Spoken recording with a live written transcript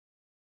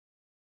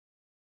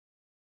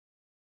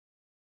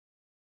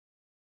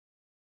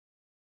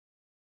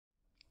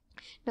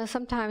Now,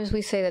 sometimes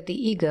we say that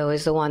the ego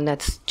is the one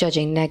that's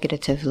judging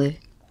negatively.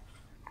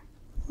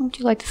 What would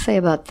you like to say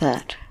about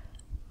that?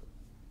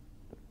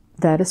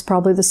 That is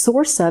probably the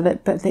source of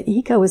it, but the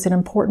ego is an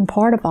important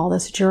part of all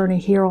this journey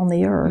here on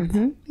the earth.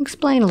 Mm-hmm.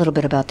 Explain a little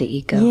bit about the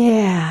ego.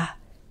 Yeah.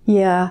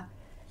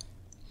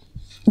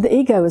 The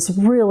ego is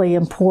really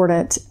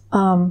important.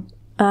 I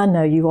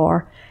know you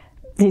are.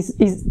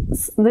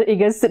 The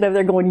ego's sitting over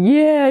there going,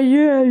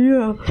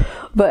 yeah.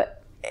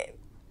 But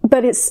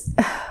it's,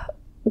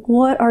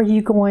 what are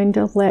you going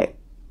to let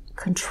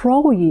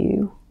control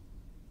you?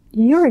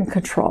 You're in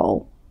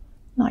control,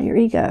 not your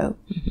ego.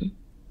 Mm-hmm.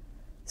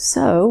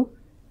 So,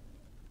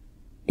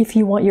 if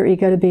you want your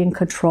ego to be in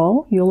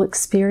control, you'll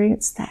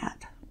experience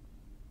that.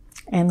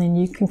 And then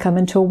you can come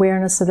into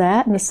awareness of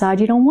that and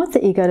decide you don't want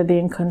the ego to be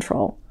in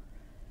control.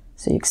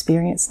 So you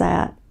experience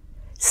that.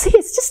 See,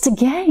 it's just a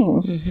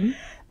game. Mm-hmm.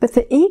 But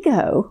the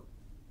ego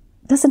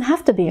doesn't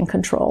have to be in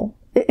control.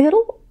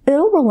 It'll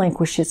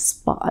relinquish its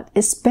spot,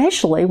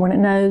 especially when it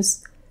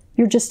knows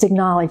you're just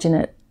acknowledging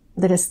it,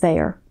 that it's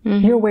there.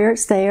 Mm-hmm. You're aware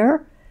it's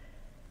there.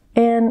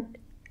 And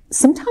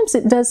sometimes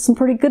it does some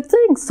pretty good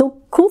things,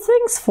 so cool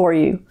things for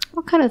you.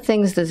 What kind of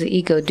things does the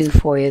ego do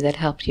for you that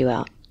help you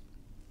out?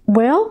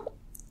 Well,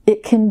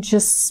 it can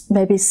just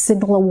maybe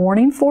signal a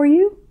warning for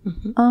you.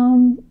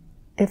 Mm-hmm.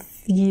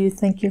 If you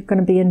think you're going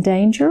to be in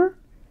danger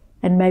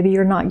and maybe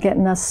you're not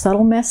getting a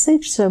subtle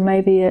message, so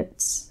maybe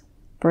it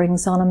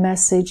brings on a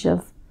message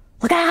of,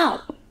 look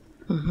out!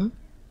 Mm-hmm.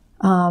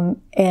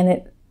 And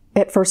it,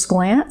 at first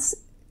glance,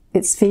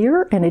 it's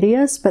fear, and it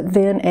is, but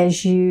then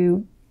as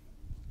you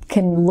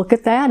can look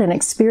at that and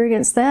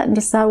experience that and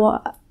decide,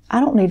 well, I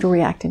don't need to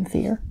react in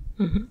fear.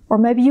 Mm-hmm. Or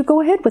maybe you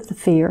go ahead with the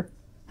fear.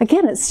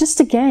 Again, it's just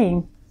a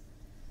game.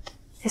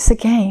 It's a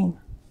game.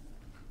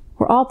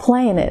 We're all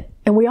playing it,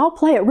 and we all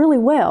play it really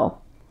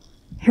well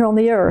here on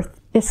the earth.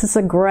 This is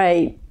a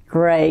great,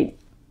 great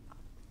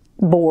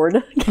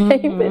board game.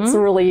 Mm-hmm. It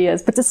really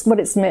is, but this is what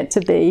it's meant to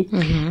be.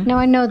 Mm-hmm. Now,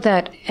 I know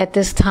that at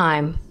this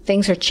time,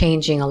 things are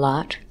changing a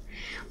lot.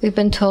 We've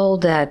been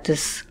told that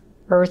this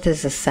earth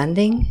is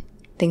ascending.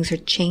 Things are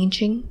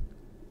changing.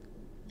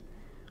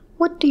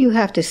 What do you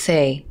have to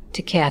say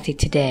to Cathy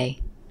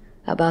today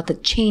about the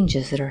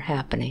changes that are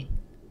happening?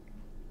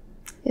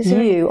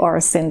 You are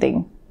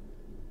ascending.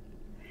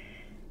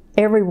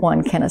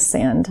 Everyone can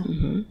ascend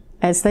mm-hmm.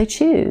 as they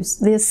choose.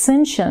 The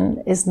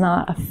ascension is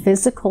not a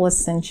physical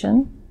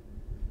ascension,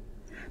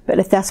 but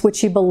if that's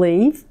what you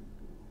believe,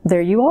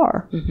 there you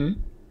are. Mm-hmm.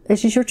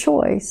 This is your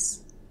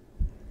choice.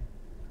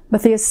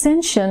 But the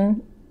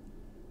ascension,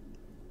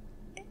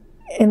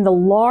 in the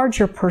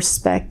larger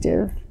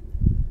perspective,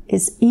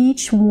 is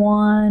each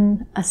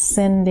one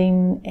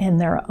ascending in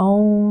their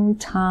own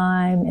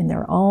time, in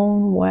their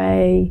own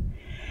way.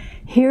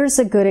 Here's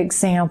a good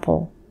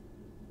example.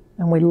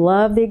 And we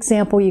love the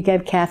example you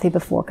gave Cathy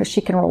before because she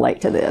can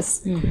relate to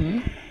this. Mm-hmm.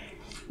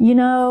 You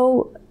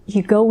know,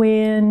 you go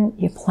in,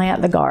 you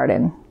plant the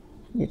garden.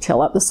 You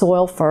till up the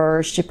soil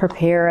first, you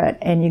prepare it,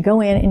 and you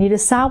go in and you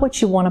decide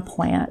what you want to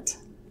plant.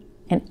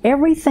 And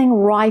everything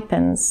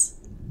ripens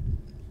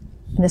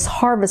and is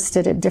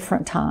harvested at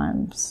different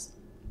times.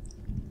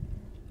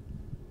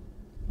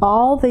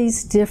 All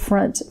these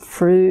different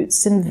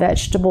fruits and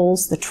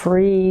vegetables, the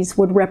trees,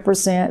 would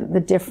represent the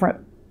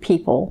different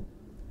people.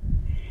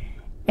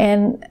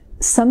 And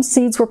some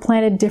seeds were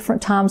planted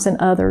different times than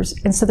others.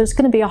 And so there's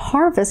going to be a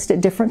harvest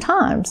at different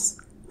times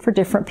for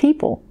different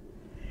people.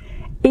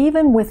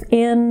 Even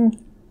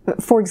within,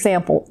 for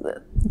example,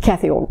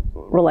 Cathy will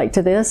relate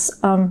to this,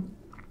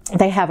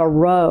 they have a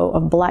row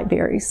of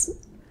blackberries.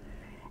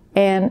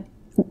 And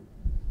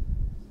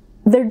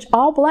they're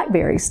all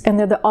blackberries, and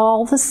they're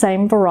all the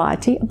same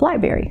variety of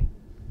blackberry.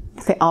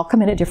 They all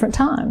come in at different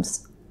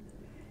times.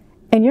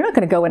 And you're not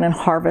going to go in and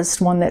harvest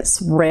one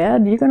that's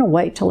red. You're going to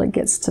wait till it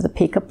gets to the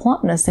peak of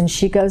plumpness. And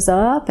she goes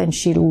up and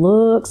she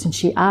looks and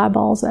she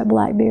eyeballs that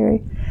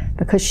blackberry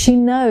because she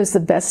knows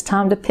the best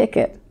time to pick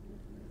it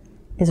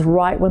is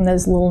right when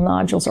those little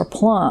nodules are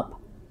plump,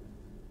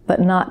 but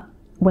not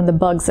when the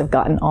bugs have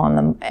gotten on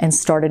them and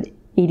started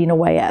eating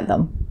away at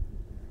them.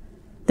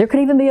 There could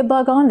even be a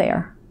bug on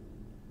there,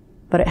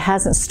 but it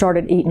hasn't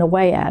started eating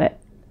away at it.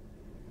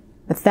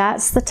 But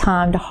that's the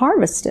time to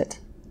harvest it.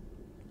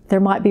 There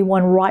might be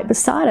one right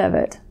beside of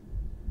it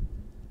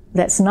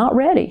that's not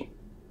ready.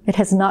 It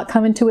has not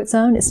come into its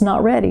own. It's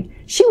not ready.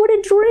 She would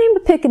have dreamed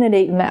of picking and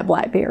eating that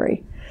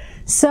blackberry.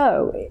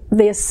 So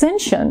the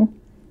ascension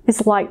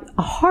is like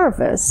a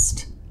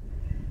harvest.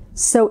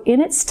 So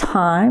in its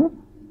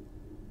time,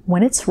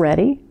 when it's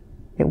ready,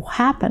 it will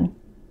happen.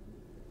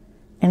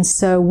 And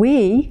so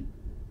we,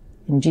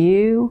 and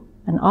you,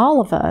 and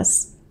all of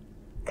us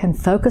can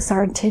focus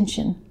our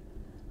attention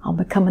on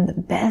becoming the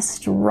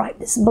best,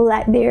 ripest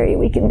blackberry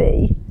we can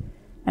be.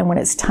 And when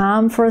it's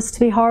time for us to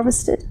be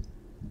harvested,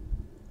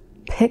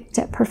 picked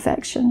at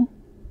perfection.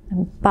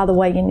 And by the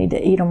way, you need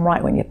to eat them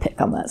right when you pick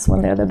them. That's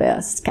when they're the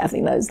best.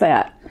 Cathy knows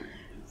that.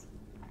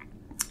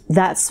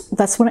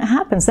 That's when it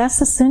happens.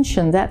 That's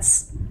ascension.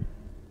 That's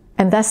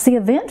the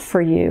event for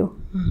you.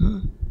 Mm-hmm.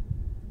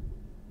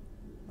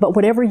 But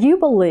whatever you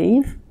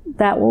believe,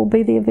 that will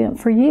be the event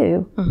for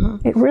you.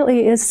 It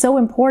really is so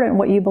important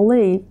what you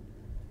believe.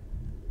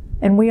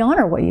 And we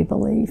honor what you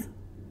believe.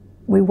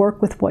 We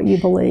work with what you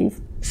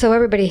believe. So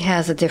everybody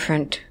has a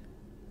different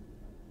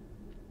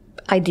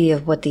idea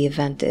of what the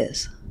event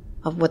is,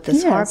 of what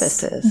this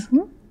harvest is.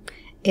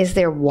 Is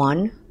there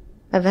one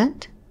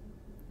event?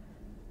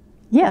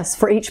 Yes,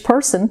 for each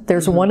person,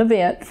 there's one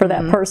event for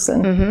that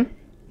person.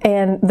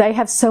 And they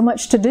have so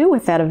much to do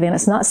with that event.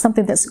 It's not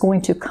something that's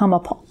going to come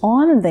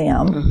upon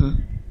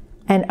them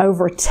and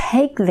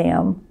overtake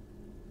them.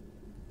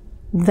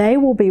 They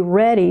will be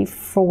ready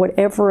for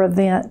whatever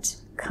event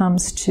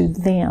comes to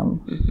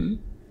them.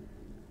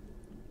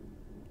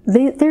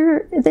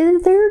 There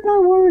are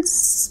no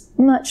words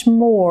much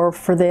more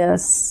for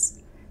this,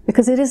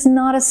 because it is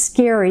not a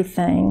scary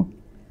thing.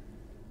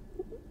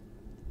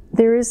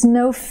 There is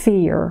no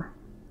fear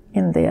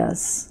in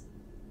this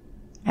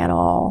at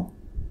all.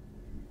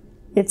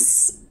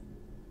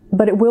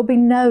 But it will be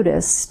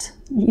noticed.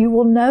 You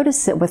will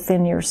notice it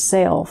within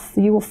yourself.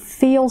 You will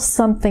feel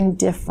something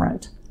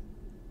different.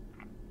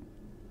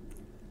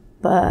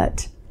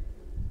 But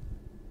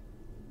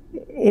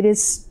it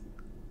is,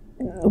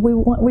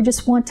 we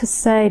just want to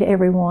say to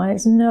everyone,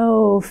 it's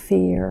no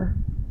fear.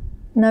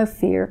 No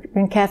fear.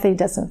 And Cathy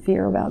doesn't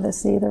fear about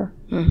this either.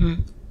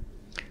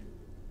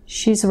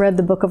 She's read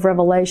the book of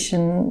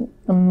Revelation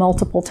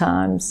multiple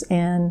times,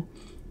 and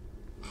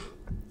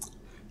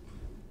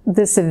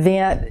this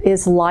event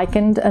is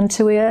likened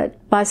unto it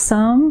by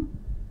some,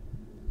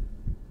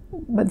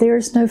 but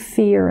there's no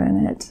fear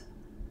in it.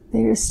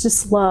 There's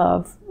just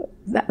love.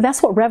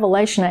 That's what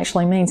revelation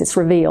actually means. It's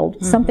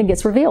revealed. Something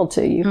gets revealed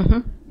to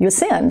you. You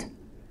ascend.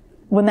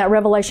 When that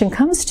revelation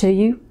comes to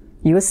you,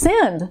 you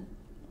ascend.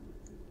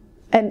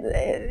 And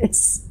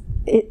it's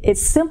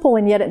simple,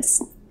 and yet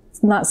it's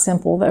not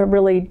simple. I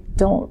really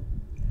don't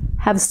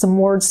have some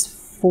words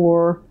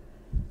for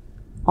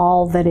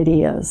all that it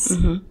is.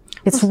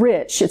 It's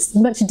rich. It's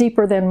much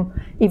deeper than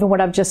even what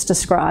I've just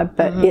described,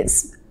 but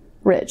it's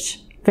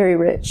rich, very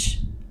rich.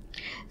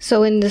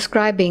 So in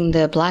describing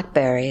the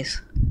blackberries,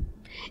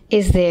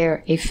 is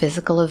there a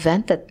physical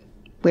event that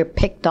we're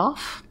picked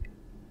off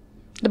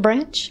the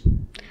branch?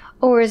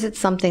 Or is it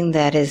something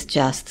that is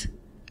just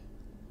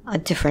a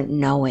different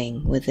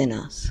knowing within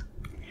us?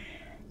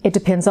 It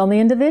depends on the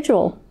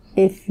individual.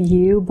 If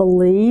you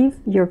believe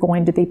you're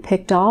going to be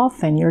picked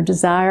off and your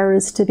desire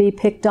is to be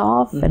picked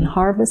off and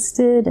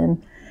harvested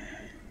and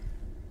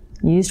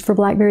used for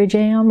blackberry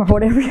jam or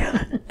whatever,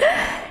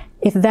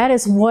 if that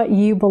is what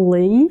you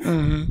believe,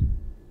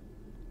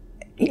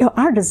 you know,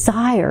 our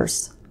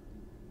desires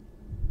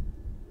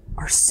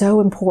are so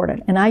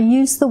important. And I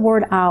use the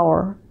word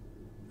our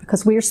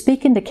because we are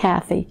speaking to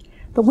Cathy,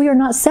 but we are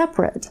not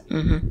separate.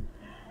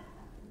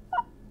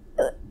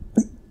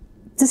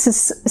 This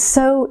is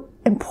so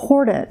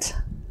important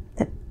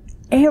that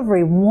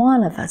every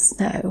one of us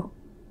know,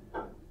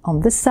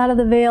 on this side of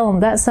the veil, on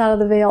that side of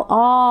the veil,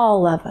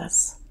 all of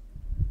us,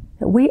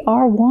 that we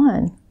are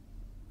one.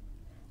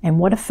 And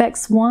what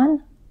affects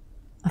one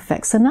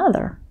affects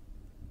another.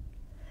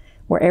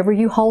 Wherever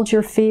you hold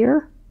your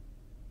fear,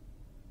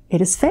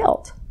 it is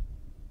felt.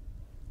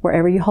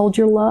 Wherever you hold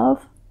your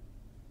love,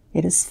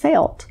 it is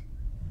felt.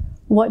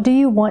 What do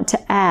you want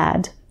to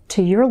add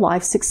to your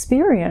life's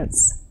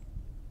experience?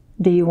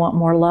 Do you want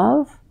more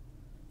love,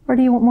 or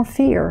do you want more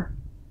fear?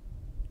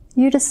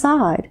 You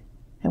decide,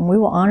 and we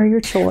will honor your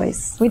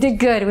choice. We did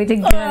good. We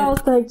did good. Oh,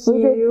 thank you.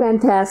 We did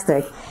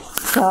fantastic.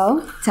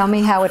 So, tell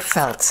me how it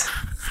felt.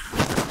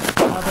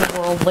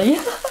 Otherworldly.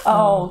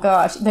 Oh,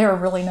 gosh. There are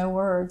really no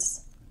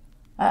words.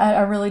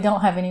 I really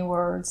don't have any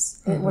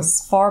words. It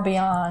was far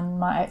beyond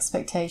my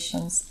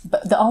expectations.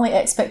 But the only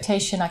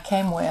expectation I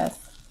came with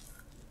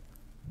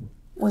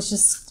was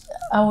just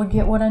I would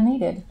get what I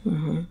needed.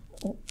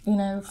 You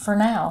know, for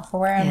now, for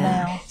where I am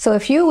now. So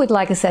if you would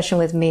like a session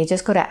with me,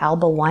 just go to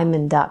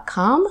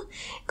albaweinman.com,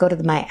 go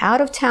to my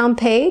out of town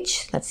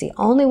page. That's the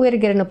only way to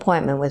get an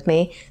appointment with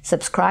me.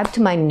 Subscribe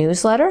to my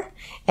newsletter,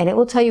 and it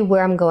will tell you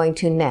where I'm going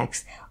to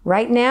next.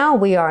 Right now,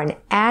 we are in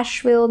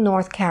Asheville,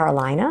 North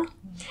Carolina,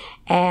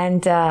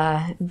 and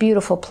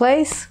beautiful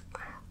place.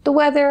 The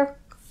weather,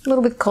 a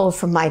little bit cold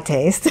for my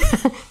taste.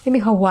 Maybe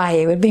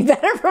Hawaii would be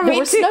better for me. There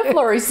were snow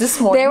flurries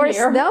this morning. There was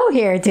snow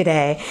here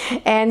today.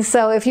 And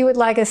so if you would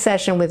like a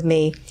session with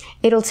me,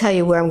 it'll tell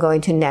you where I'm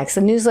going to next.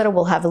 The newsletter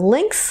will have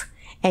links,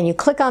 and you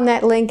click on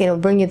that link and it'll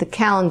bring you the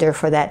calendar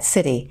for that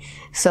city.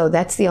 So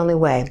that's the only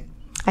way.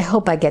 I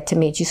hope I get to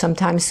meet you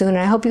sometime soon. And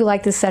I hope you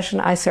liked this session.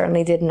 I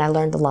certainly did, and I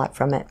learned a lot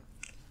from it.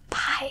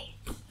 Bye.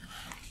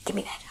 Give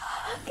me that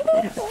hug. Give me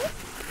that hug.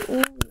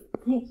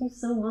 Thank you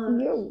so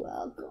much. You're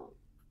welcome.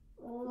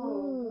 Oh.